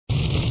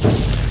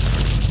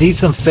Need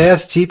some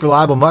fast, cheap,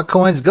 reliable MUT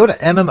coins? Go to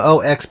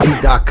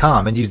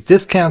MMOXP.com and use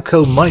discount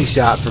code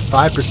MONEYSHOT for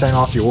 5%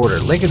 off your order.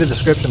 Link in the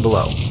description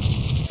below.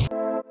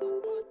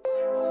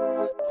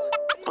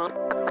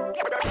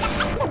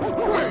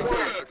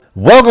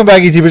 Welcome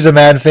back, YouTubers and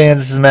Madden fans.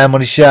 This is Madden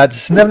Money Shot.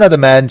 Sniffing out the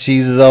Madden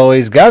cheese as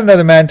always. Got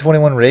another Madden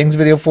 21 ratings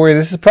video for you.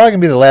 This is probably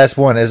going to be the last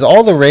one, as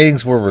all the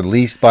ratings were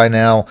released by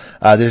now.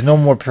 There's no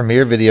more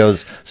premiere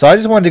videos, so I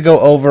just wanted to go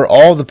over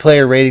all the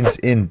player ratings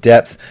in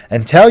depth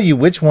and tell you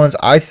which ones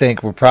I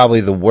think were probably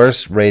the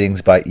worst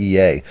ratings by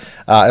EA.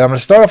 And I'm going to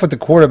start off with the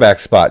quarterback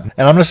spot.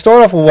 And I'm going to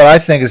start off with what I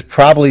think is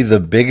probably the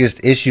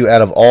biggest issue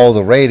out of all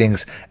the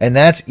ratings, and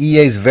that's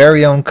EA's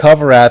very own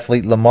cover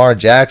athlete, Lamar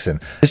Jackson.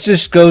 This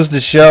just goes to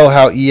show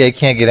how EA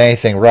can't get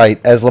anything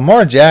right, as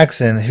Lamar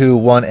Jackson, who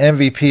won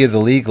MVP of the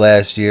league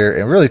last year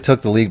and really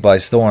took the league by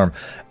storm,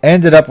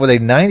 ended up with a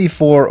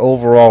 94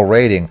 overall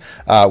rating,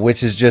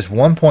 which is just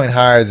 1 point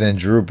higher than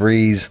Drew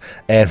Brees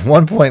and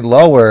 1 point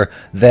lower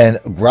than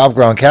Rob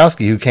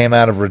Gronkowski, who came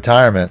out of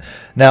retirement.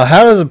 Now,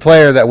 how does a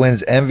player that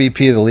wins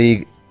MVP of the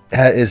league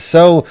is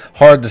so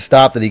hard to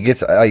stop that he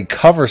gets a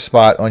cover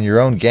spot on your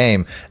own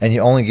game and you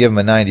only give him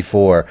a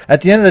 94? At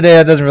the end of the day,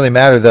 that doesn't really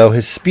matter, though.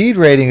 His speed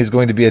rating is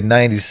going to be a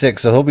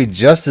 96, so he'll be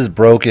just as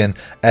broken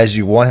as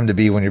you want him to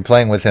be when you're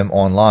playing with him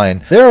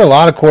online. There are a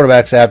lot of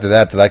quarterbacks after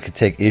that I could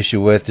take issue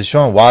with.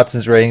 Deshaun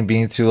Watson's rating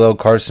being too low,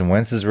 Carson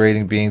Wentz's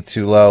rating being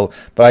too low,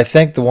 but I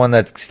think the one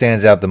that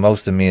stands out the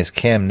most to me is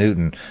Cam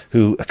Newton,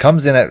 who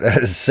comes in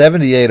at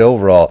 78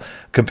 overall,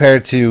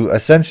 compared to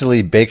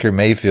essentially Baker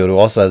Mayfield, who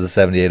also has a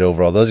 78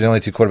 overall. Those are the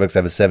only two quarterbacks that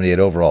have a 78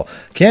 overall.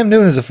 Cam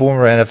Newton is a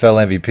former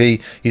NFL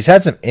MVP. He's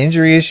had some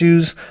injury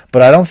issues,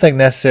 but I don't think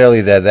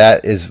necessarily that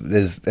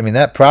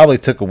that probably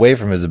took away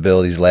from his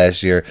abilities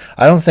last year.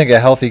 I don't think a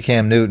healthy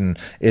Cam Newton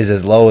is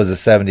as low as a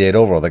 78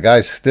 overall. The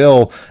guy's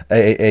still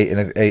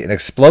an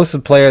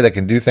explosive player that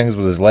can do things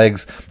with his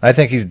legs. I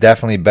think he's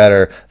definitely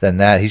better than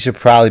that. He should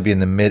probably be in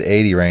the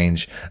mid-80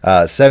 range.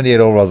 78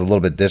 overall is a little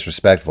bit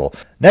disrespectful.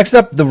 Next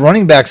up, the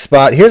running back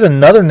spot. Here's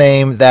another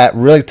name that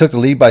really took the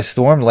league by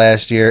storm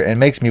last year and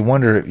makes me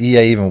wonder if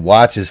EA even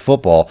watches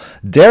football.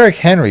 Derrick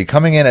Henry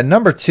coming in at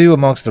number 2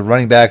 amongst the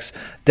running backs.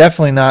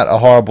 Definitely not a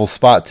horrible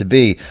spot to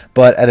be,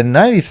 but at a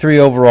 93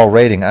 overall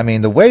rating, I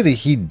mean, the way that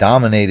he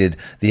dominated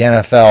the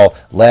NFL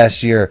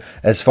last year,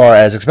 as far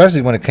as,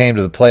 especially when it came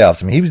to the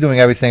playoffs, I mean, he was doing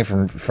everything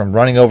from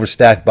running over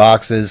stacked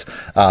boxes,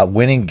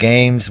 winning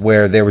games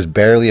where there was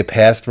barely a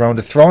pass thrown,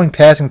 to throwing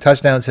passing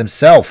touchdowns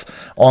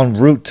himself en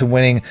route to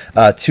winning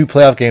 2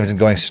 playoff games and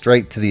going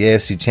straight to the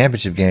AFC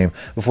Championship game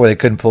before they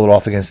couldn't pull it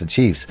off against the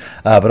Chiefs.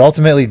 But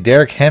ultimately,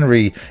 Derrick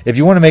Henry, if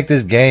you want to make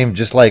this game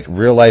just like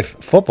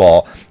real-life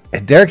football,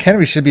 Derrick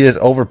Henry should be as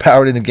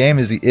overpowered in the game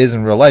as he is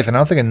in real life, and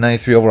I don't think a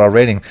 93 overall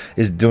rating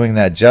is doing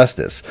that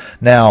justice.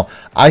 Now,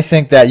 I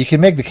think that you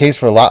can make the case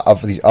for a lot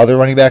of the other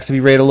running backs to be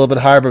rated a little bit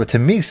higher, but to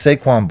me,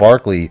 Saquon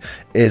Barkley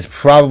is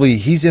probably,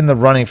 he's in the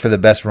running for the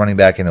best running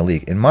back in the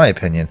league, in my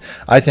opinion.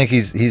 I think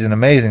he's an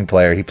amazing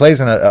player. He plays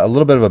in a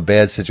little bit of a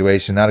bad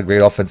situation, not a great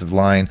offensive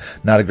line,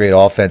 not a great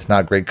offense,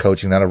 not great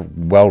coaching, not a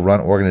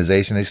well-run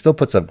organization. He still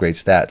puts up great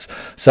stats.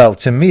 So,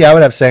 to me, I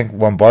would have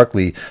Saquon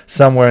Barkley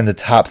somewhere in the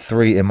top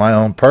 3 in my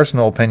own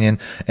personal opinion,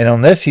 and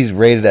on this he's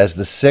rated as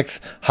the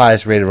 6th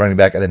highest rated running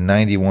back at a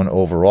 91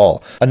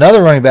 overall.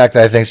 Another running back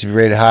that I think should be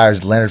rated higher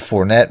is Leonard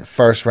Fournette,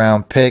 first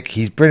round pick.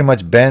 He's pretty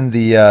much been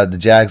the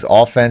JAGS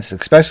offense,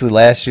 especially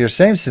last year.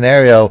 Same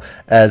scenario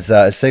as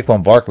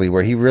Saquon Barkley,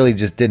 where he really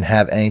just didn't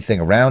have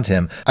anything around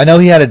him. I know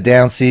he had a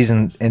down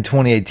season in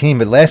 2018,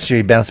 but last year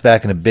he bounced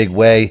back in a big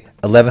way.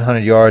 1,100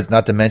 yards,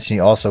 not to mention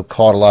he also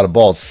caught a lot of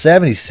balls.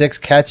 76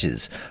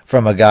 catches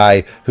from a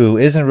guy who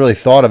isn't really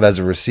thought of as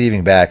a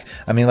receiving back.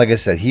 I mean, like I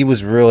said, he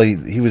was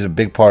a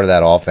big part of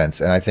that offense,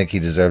 and I think he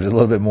deserves a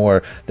little bit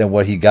more than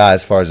what he got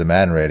as far as a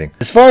Madden rating.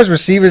 As far as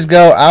receivers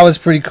go, I was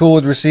pretty cool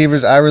with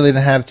receivers. I really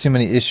didn't have too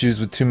many issues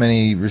with too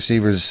many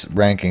receivers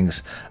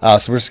rankings.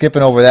 So we're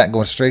skipping over that and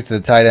going straight to the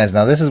tight ends.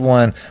 Now, this is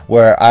one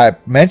where I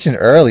mentioned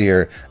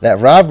earlier that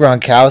Rob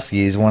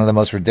Gronkowski is one of the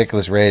most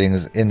ridiculous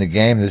ratings in the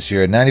game this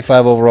year.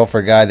 95 overall for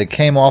a guy that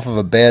came off of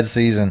a bad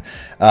season.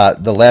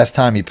 The last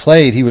time he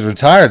played, he was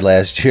retired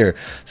last year.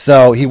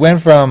 So he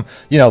went from,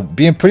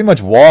 being pretty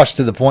much washed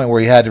to the point where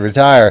he had to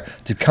retire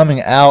to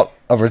coming out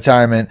of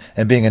retirement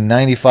and being a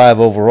 95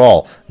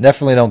 overall.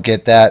 Definitely don't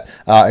get that,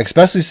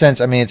 especially since,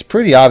 I mean, it's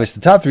pretty obvious.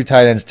 The top 3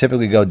 tight ends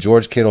typically go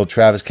George Kittle,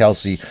 Travis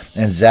Kelce,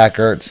 and Zach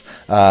Ertz.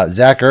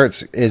 Zach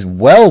Ertz is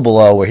well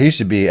below where he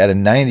should be at a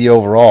 90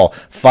 overall,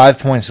 5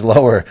 points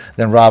lower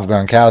than Rob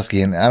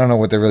Gronkowski, and I don't know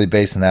what they're really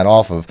basing that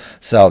off of.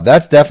 So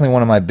that's definitely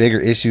one of my bigger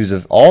issues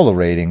of all the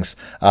ratings,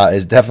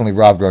 is definitely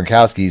Rob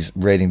Gronkowski's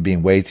rating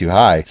being way too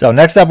high. So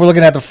next up, we're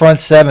looking at the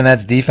front 7.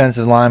 That's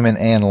defensive linemen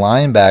and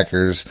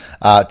linebackers.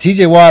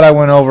 TJ Watt, I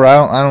went over.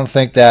 I don't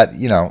think that,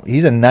 you know,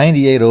 he's a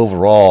 98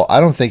 overall. I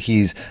don't think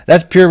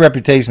that's pure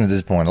reputation at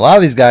this point. A lot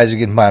of these guys are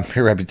getting by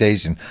pure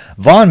reputation.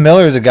 Von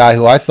Miller is a guy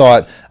who I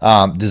thought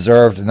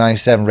deserved a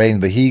 97 rating,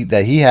 but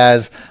he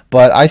has.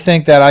 But I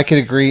think that I could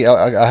agree.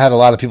 I had a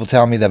lot of people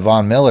telling me that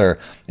Von Miller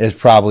is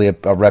probably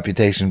a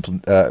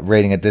reputation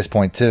rating at this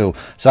point too.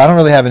 So I don't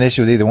really have an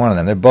issue with either one of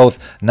them. They're both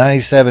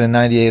 97 and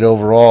 98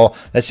 overall.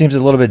 That seems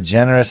a little bit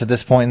generous at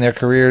this point in their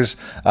careers,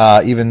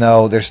 even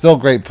though they're still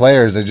great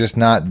players. They're just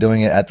not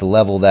doing it at the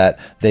level that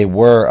they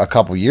were a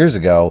couple years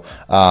ago.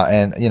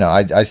 And, you know,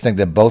 I think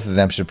that both of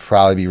them should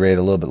probably be rated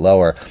a little bit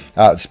lower.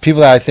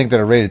 People that I think that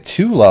are rated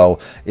too low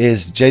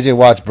is J.J.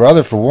 Watt's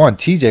brother, for one,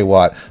 T.J.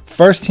 Watt.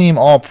 First team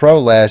All-Pro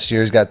last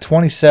year. He's got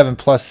 27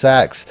 plus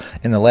sacks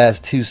in the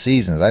last 2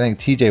 seasons. I think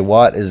T.J.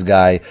 Watt is a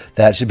guy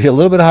that should be a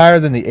little bit higher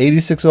than the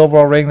 86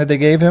 overall rating that they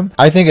gave him.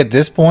 I think at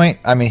this point,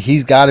 I mean,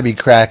 he's got to be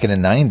cracking a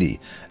 90.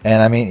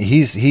 And I mean,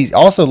 he's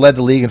also led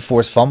the league in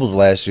forced fumbles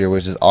last year,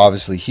 which is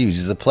obviously huge.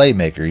 He's a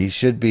playmaker. He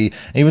should be.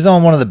 He was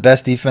on one of the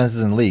best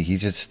defenses in the league. He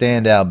should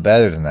stand out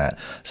better than that.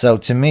 So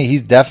to me,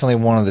 he's definitely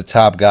one of the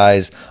top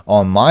guys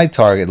on my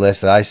target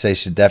list that I say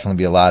should definitely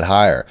be a lot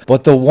higher.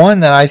 But the one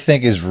that I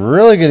think is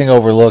really getting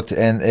overlooked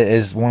and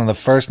is one of the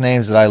first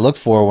names that I looked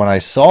for when I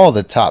saw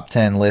the top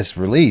 10 list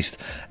released,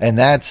 and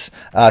that's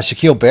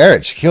Shaquille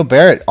Barrett. Shaquille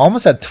Barrett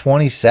almost had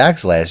 20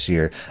 sacks last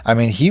year. I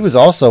mean, he was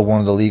also one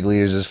of the league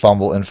leaders as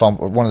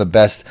one of the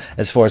best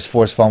as far as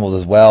forced fumbles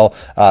as well.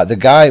 The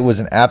guy was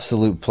an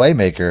absolute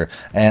playmaker,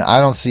 and I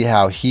don't see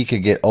how he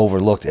could get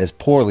overlooked as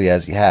poorly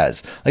as he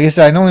has. Like I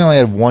said, I know he only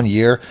had 1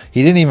 year.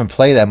 He didn't even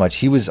play that much.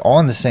 He was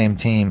on the same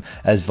team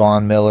as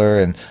Von Miller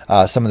and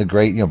some of the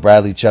great, you know,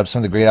 Bradley Chubb, some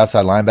of the great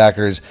outside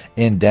linebackers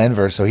in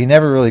Denver. So he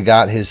never really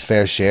got his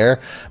fair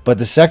share. But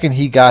the second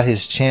he got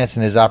his chance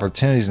and his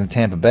opportunities in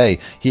Tampa Bay,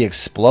 he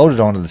exploded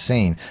onto the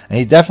scene, and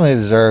he definitely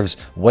deserves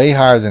way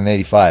higher than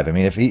 85. I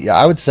mean,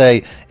 I would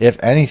say,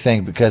 if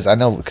anything, because I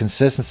know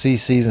consistency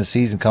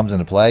season comes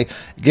into play,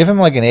 give him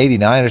like an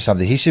 89 or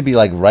something. He should be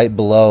like right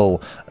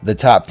below the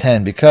top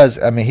 10,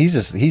 because I mean, he's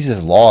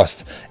just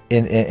lost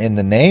in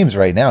the names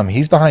right now. I mean,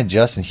 he's behind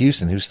Justin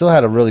Houston, who still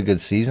had a really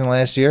good season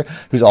last year,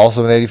 who's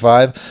also an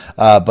 85,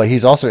 but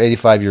he's also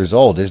 85 years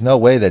old. There's no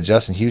way that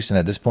Justin Houston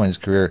at this point in his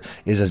career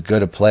is as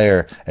good a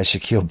player as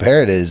Shaquille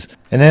Barrett is.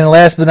 And then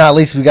last but not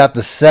least, we got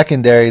the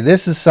secondary.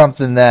 This is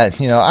something that,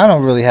 you know, I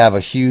don't really have a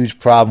huge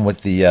problem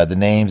with the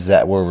names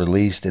that were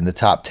released in the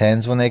top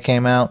 10s when they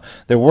came out.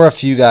 There were a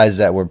few guys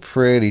that were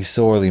pretty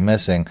sorely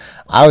missing.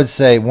 I would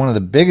say one of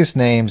the biggest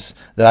names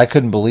that I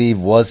couldn't believe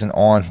wasn't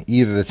on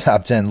either of the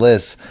top 10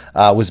 lists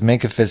was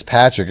Minkah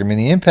Fitzpatrick. I mean,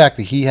 the impact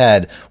that he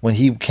had when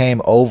he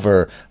came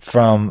over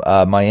from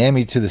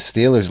Miami to the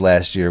Steelers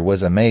last year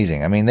was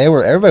amazing. I mean,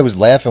 everybody was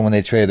laughing when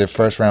they traded their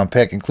first round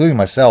pick, including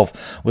myself,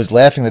 was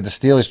laughing that the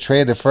Steelers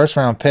traded their first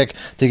round pick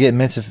to get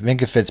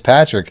Minkah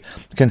Fitzpatrick,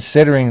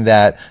 considering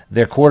that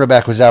their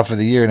quarterback was out for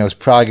the year and it was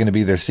probably going to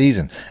be their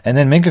season. And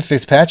then Minkah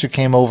Fitzpatrick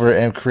came over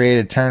and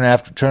created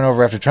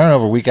turnover after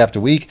turnover week after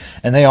week,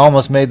 and they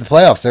almost made the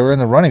playoffs. They were in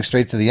the running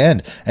straight to the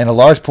end, and a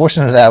large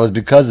portion of that was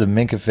because of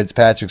Minkah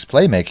Fitzpatrick's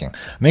playmaking.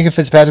 Minkah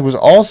Fitzpatrick was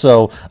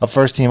also a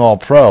first-team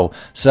All-Pro,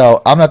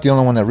 so I'm not the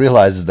only one that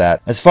realizes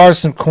that. As far as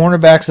some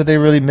cornerbacks that they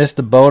really missed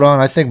the boat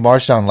on, I think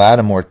Marshawn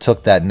Lattimore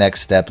took that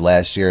next step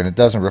last year, and it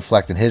doesn't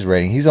reflect in his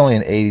rating. He's only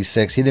an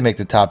 86. He didn't make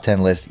the top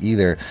 10 list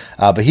either,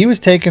 but he was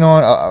taking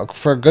on,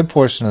 for a good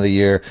portion of the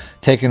year,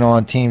 taking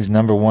on teams'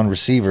 #1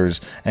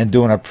 receivers and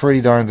doing a pretty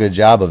darn good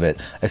job of it,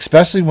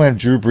 especially when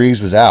Drew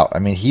Brees was out. I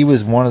mean, he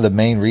was one of the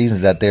main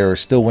reasons that they were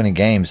still winning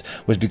games,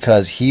 was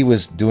because he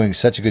was doing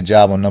such a good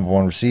job on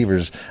 #1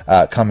 receivers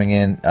coming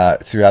in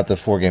throughout the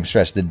 4-game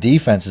stretch. The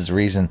defense is the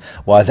reason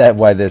why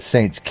the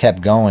Saints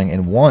kept going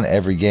and won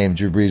every game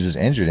Drew Brees was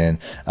injured in.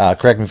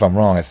 Correct me if I'm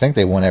wrong. I think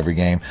they won every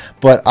game.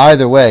 But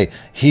either way,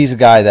 he's a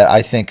guy that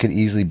I think could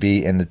easily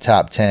be in the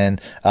top 10.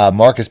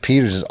 Marcus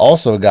Peters is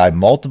also a guy,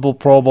 multiple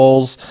Pro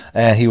Bowls,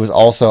 and he was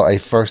also a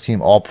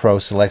first-team All-Pro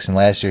selection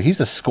last year.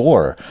 He's a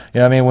scorer. You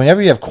know what I mean?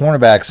 Whenever you have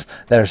cornerbacks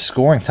that are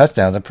scoring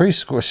touchdowns, I'm pretty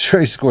sure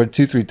he scored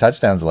 2-3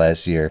 touchdowns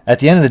last year. At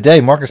the end of the day,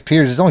 Marcus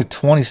Peters is only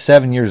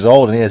 27 years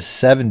old, and he has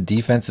 7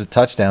 defensive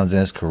touchdowns in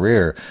his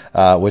career,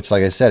 which,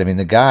 like I said, I mean,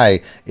 the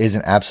guy is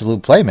an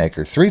absolute playmaker.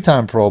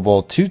 3-time Pro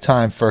Bowl,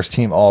 2-time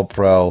first-team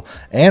All-Pro,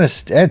 and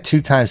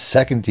 2-time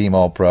second-team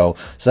All-Pro.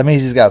 So that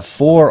means he's got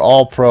 4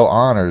 All-Pro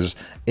honors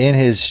in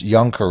his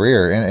young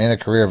career, in a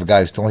career of a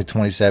guy who's only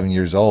 27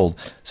 years old.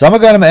 So I'm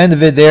going to end the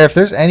vid there. If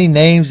there's any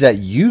names that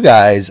you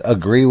guys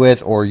agree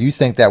with or you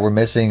think that we're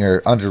missing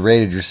or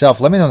underrated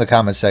yourself, let me know in the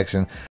comment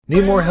section.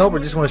 Need more help or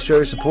just want to show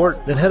your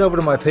support? Then head over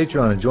to my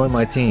Patreon and join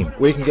my team,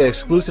 where you can get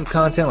exclusive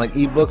content like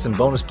ebooks and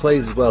bonus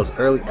plays, as well as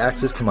early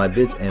access to my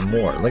vids and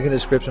more. Link in the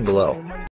description below.